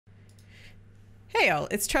Hey all,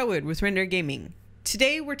 it's Trellwood with Rindar Gaming.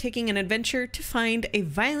 Today we're taking an adventure to find a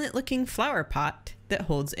violent-looking flower pot that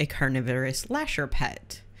holds a Carnivorous Lasher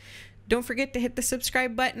pet. Don't forget to hit the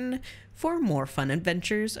subscribe button for more fun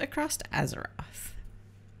adventures across Azeroth.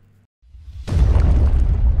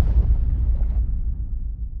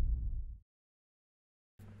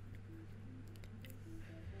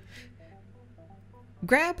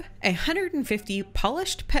 Grab 150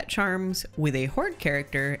 polished pet charms with a horde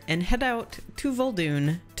character and head out to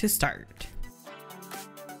Vol'dun to start.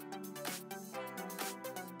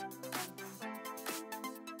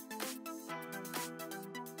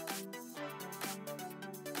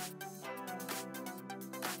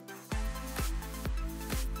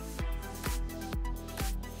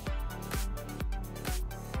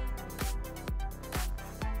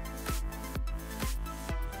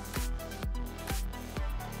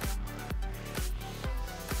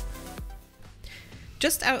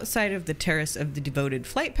 Just outside of the Terrace of the Devoted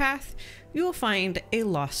flight path, you will find a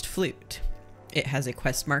lost flute. It has a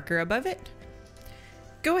quest marker above it.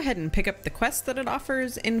 Go ahead and pick up the quest that it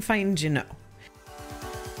offers and find Jino.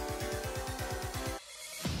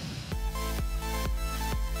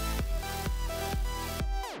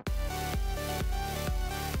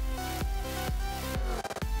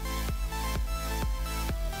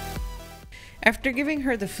 After giving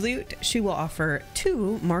her the flute, she will offer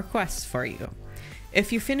 2 more quests for you.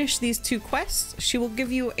 If you finish these 2 quests, she will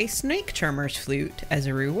give you a Snake Charmer's flute as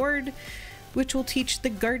a reward, which will teach the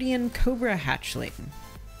Guardian Cobra hatchling.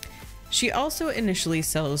 She also initially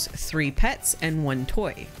sells 3 pets and 1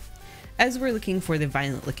 toy. As we're looking for the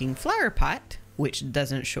violent-looking flower pot, which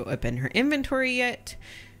doesn't show up in her inventory yet,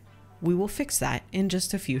 we will fix that in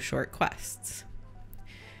just a few short quests.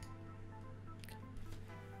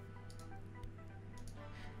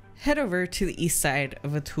 Head over to the east side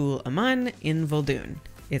of Atul Aman in Vol'dun.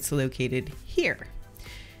 It's located here.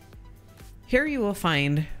 Here you will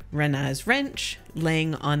find Rena's wrench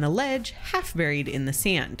laying on a ledge half buried in the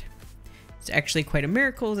sand. It's actually quite a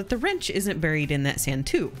miracle that the wrench isn't buried in that sand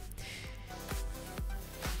too.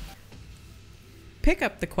 Pick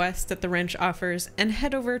up the quest that the wrench offers and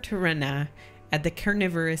head over to Rena at the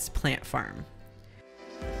Carnivorous Plant Farm.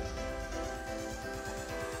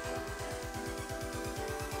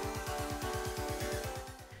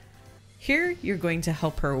 Here, you're going to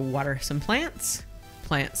help her water some plants,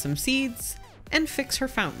 plant some seeds, and fix her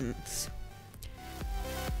fountains.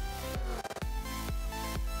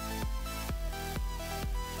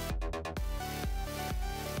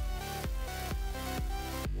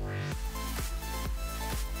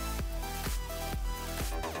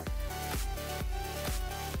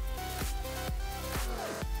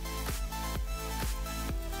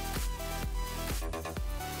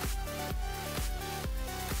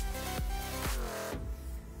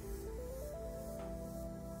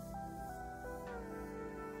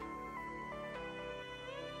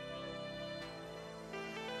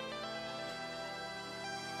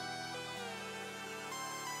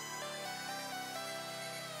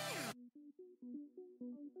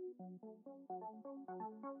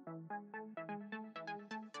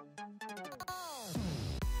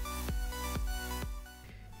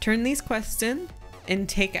 Turn these quests in and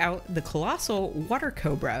take out the colossal water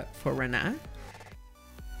cobra for Rena.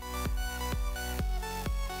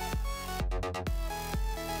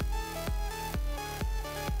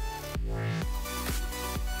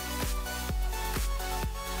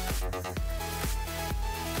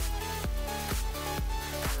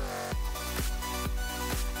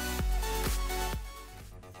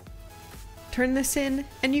 Turn this in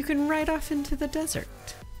and you can ride off into the desert.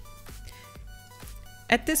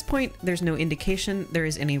 At this point, there's no indication there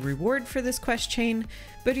is any reward for this quest chain,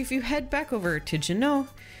 but if you head back over to Jino,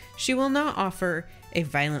 she will now offer a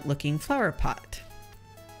violent-looking flower pot.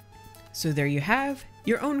 So there you have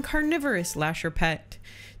your own Carnivorous Lasher pet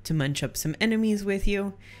to munch up some enemies with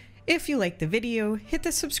you. If you like the video, hit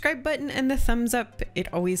the subscribe button and the thumbs up,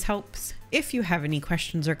 it always helps. If you have any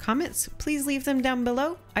questions or comments, please leave them down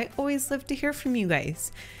below. I always love to hear from you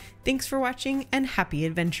guys. Thanks for watching and happy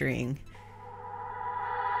adventuring.